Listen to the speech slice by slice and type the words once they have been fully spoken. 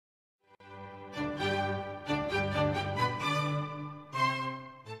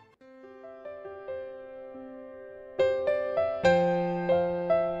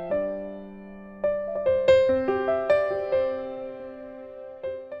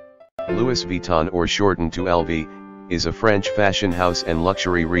Louis Vuitton, or shortened to LV, is a French fashion house and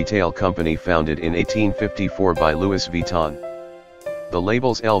luxury retail company founded in 1854 by Louis Vuitton. The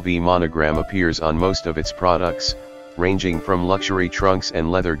label's LV monogram appears on most of its products, ranging from luxury trunks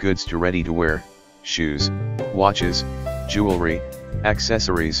and leather goods to ready-to-wear, shoes, watches, jewelry,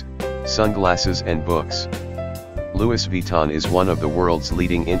 accessories, sunglasses and books. Louis Vuitton is one of the world's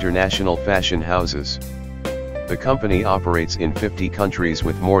leading international fashion houses. The company operates in 50 countries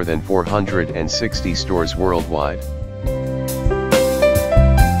with more than 460 stores worldwide.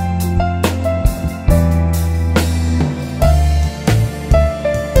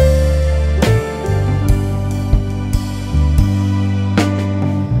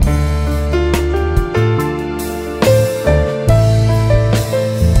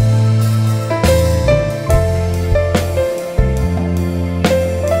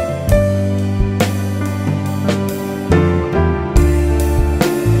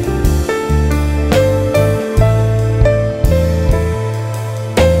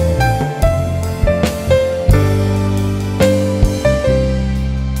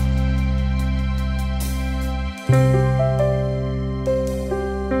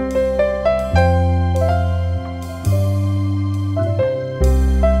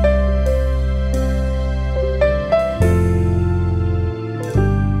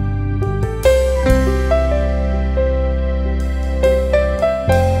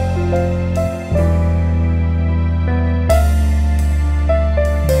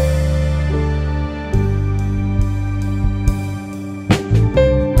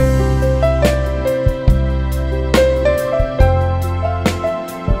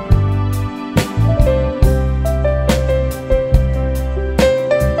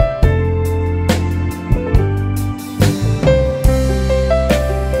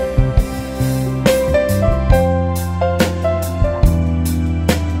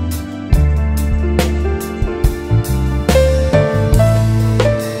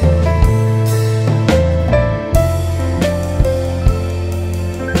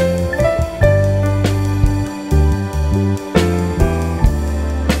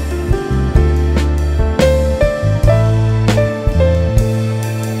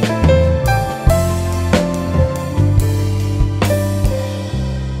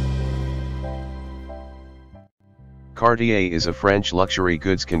 Cartier is a French luxury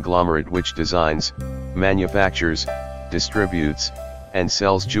goods conglomerate which designs, manufactures, distributes, and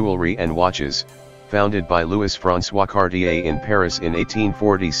sells jewelry and watches, founded by Louis-François Cartier in Paris in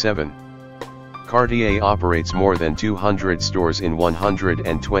 1847. Cartier operates more than 200 stores in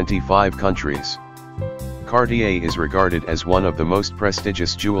 125 countries. Cartier is regarded as one of the most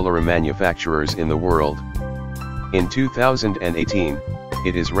prestigious jewelry manufacturers in the world. In 2018,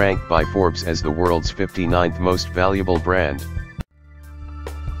 it is ranked by Forbes as the world's 59th most valuable brand.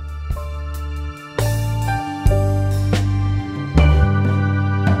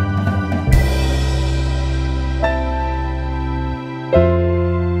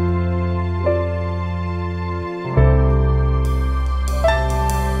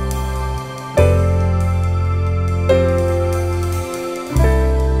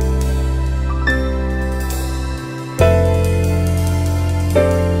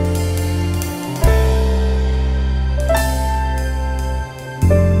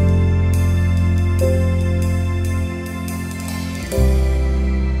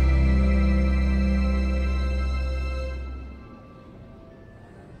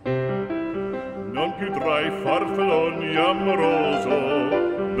 Non più tra i farfalloni amoroso,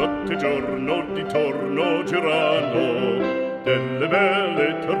 notte e giorno di torno girano, delle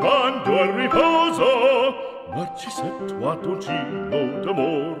belle turbando al riposo, Narcisetto a dolcino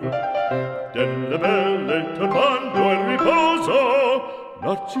d'amor. Delle belle turbando al riposo,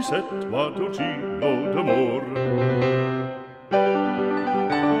 Narcisetto a dolcino d'amor.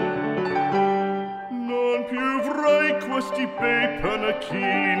 Non più avrai questi bei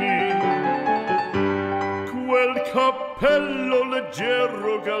panacchini, quel cappello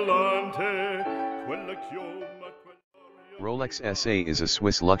leggero galante, quella chioma, Rolex SA is a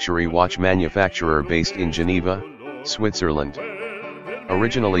Swiss luxury watch manufacturer based in Geneva, Switzerland.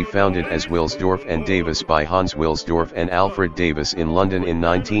 Originally founded as Wilsdorf and Davis by Hans Wilsdorf and Alfred Davis in London in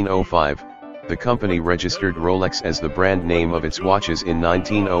 1905, the company registered Rolex as the brand name of its watches in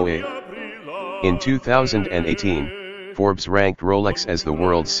 1908. In 2018, Forbes ranked Rolex as the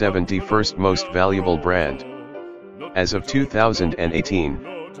world's 71st most valuable brand. As of 2018,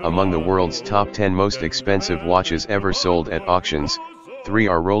 among the world's top 10 most expensive watches ever sold at auctions, 3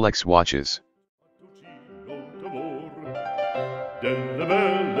 are Rolex watches. Delle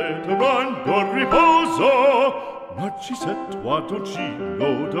belle turbando al riposo, Narcisetto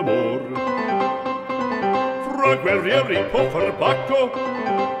Adoncino d'amor. Fra guerrieri può far bacco,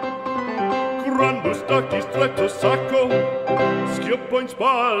 gran bustacchi stretto sacco, schioppo in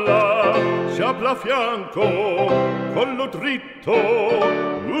spalla, sciabla a fianco, collo dritto,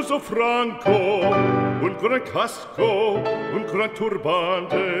 muso franco, un gran casco, un gran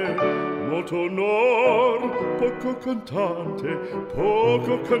turbante, molto onor, poco cantante,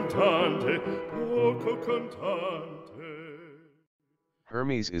 poco cantante, poco cantante.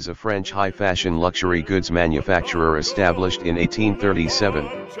 Hermes is a French high-fashion luxury goods manufacturer established in 1837.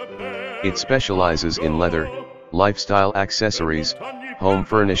 It specializes in leather, lifestyle accessories, home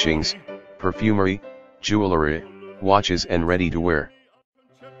furnishings, perfumery, jewelry, watches and ready-to-wear.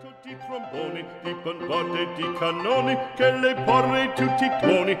 Di tromboni, di bombate, di cannoni, che le porre tutti i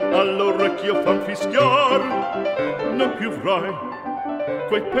tuoni all'orecchio fan fischiar. Non più avrai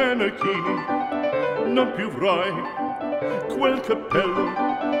quei pennacchini, non più avrai quel cappello,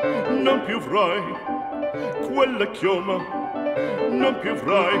 non più avrai quella chioma, non più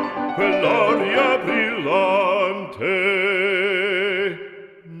avrai quell'aria brillante,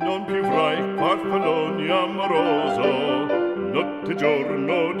 non più avrai farfalloni amoroso, notte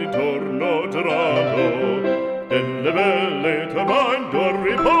giorno di torno girato, delle belle turbando al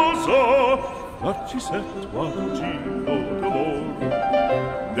riposo, Narcisetto Adoncino d'amor,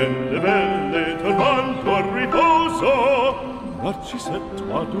 delle belle turbando al riposo, Narcisetto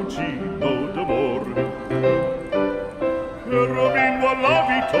Adoncino d'amor. Cherubino alla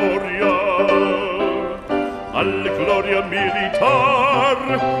vittoria, alla gloria militar,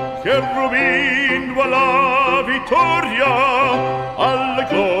 cherubino alla vittoria, alla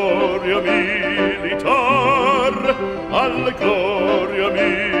gloria militar, alla gloria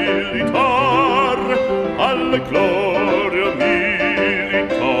militar, alla gloria militar.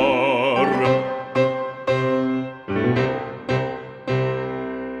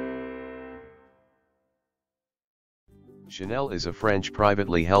 Chanel is a French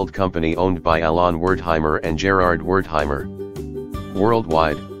privately held company owned by Alain Wertheimer and Gerard Wertheimer.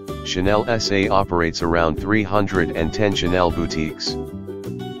 Worldwide, Chanel SA operates around 310 Chanel boutiques.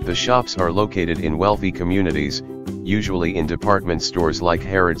 The shops are located in wealthy communities, usually in department stores like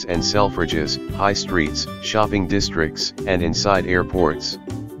Harrods and Selfridges, high streets, shopping districts, and inside airports.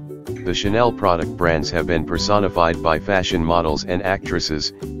 The Chanel product brands have been personified by fashion models and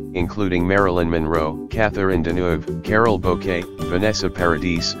actresses, including Marilyn Monroe, Catherine Deneuve, Carole Bouquet, Vanessa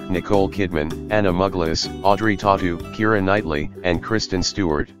Paradis, Nicole Kidman, Anna Muglis, Audrey Tautou, Keira Knightley, and Kristen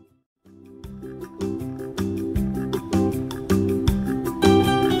Stewart.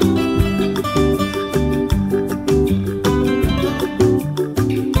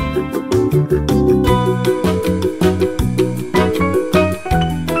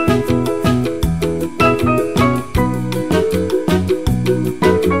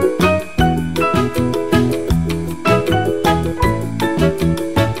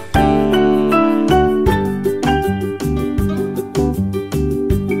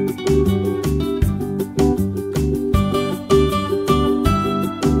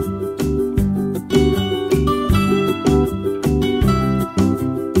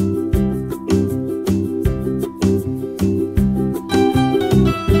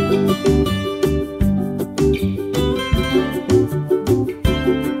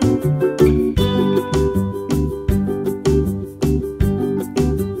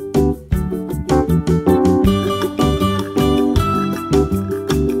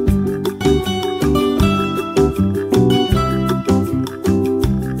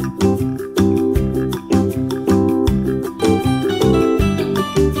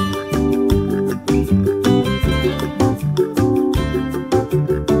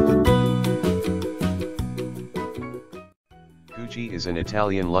 Gucci is an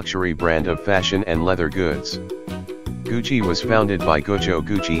Italian luxury brand of fashion and leather goods. Gucci was founded by Guccio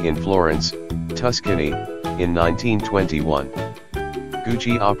Gucci in Florence, Tuscany, in 1921.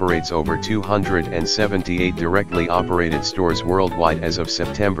 Gucci operates over 278 directly operated stores worldwide as of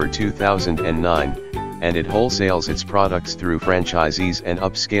September 2009, and it wholesales its products through franchisees and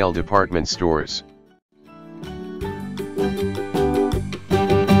upscale department stores.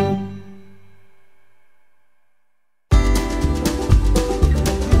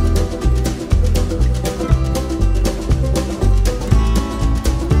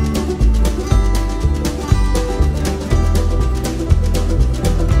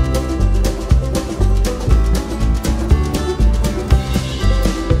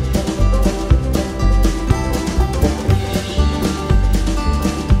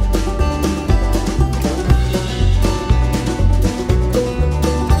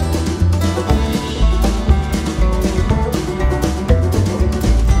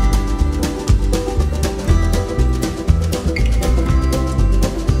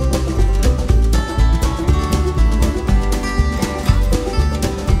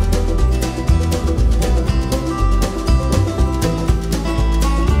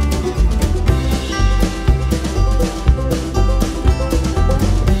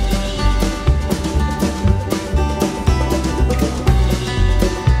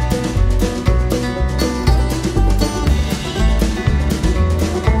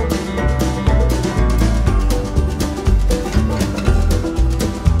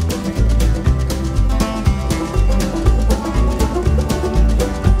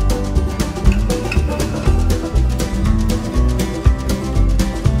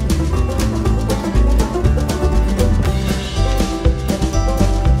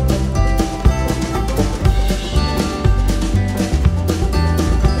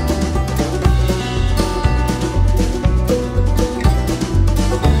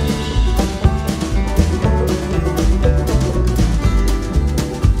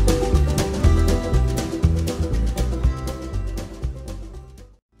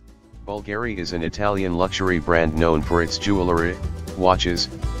 Bulgari is an Italian luxury brand known for its jewelry, watches,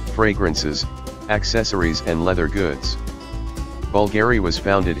 fragrances, accessories and leather goods. Bulgari was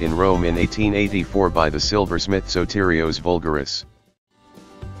founded in Rome in 1884 by the silversmith Sotirios Vulgaris.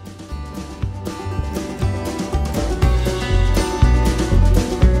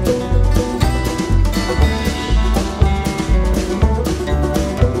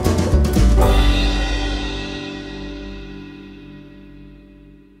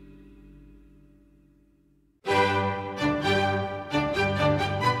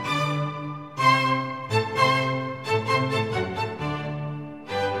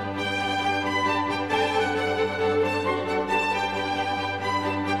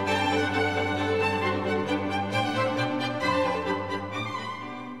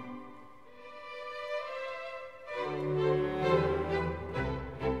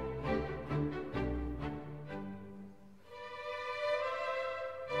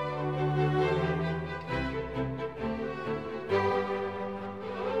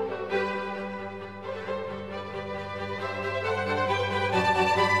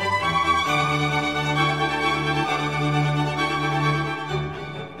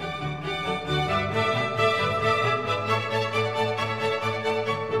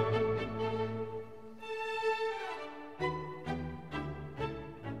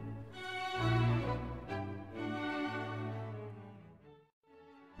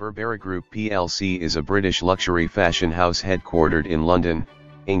 Burberry Group plc is a British luxury fashion house headquartered in London,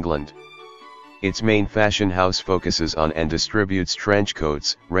 England. Its main fashion house focuses on and distributes trench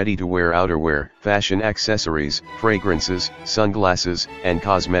coats, ready-to-wear outerwear, fashion accessories, fragrances, sunglasses, and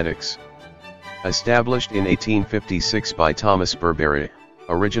cosmetics. Established in 1856 by Thomas Burberry,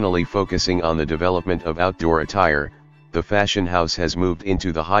 originally focusing on the development of outdoor attire, the fashion house has moved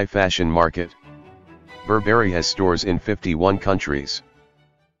into the high fashion market. Burberry has stores in 51 countries.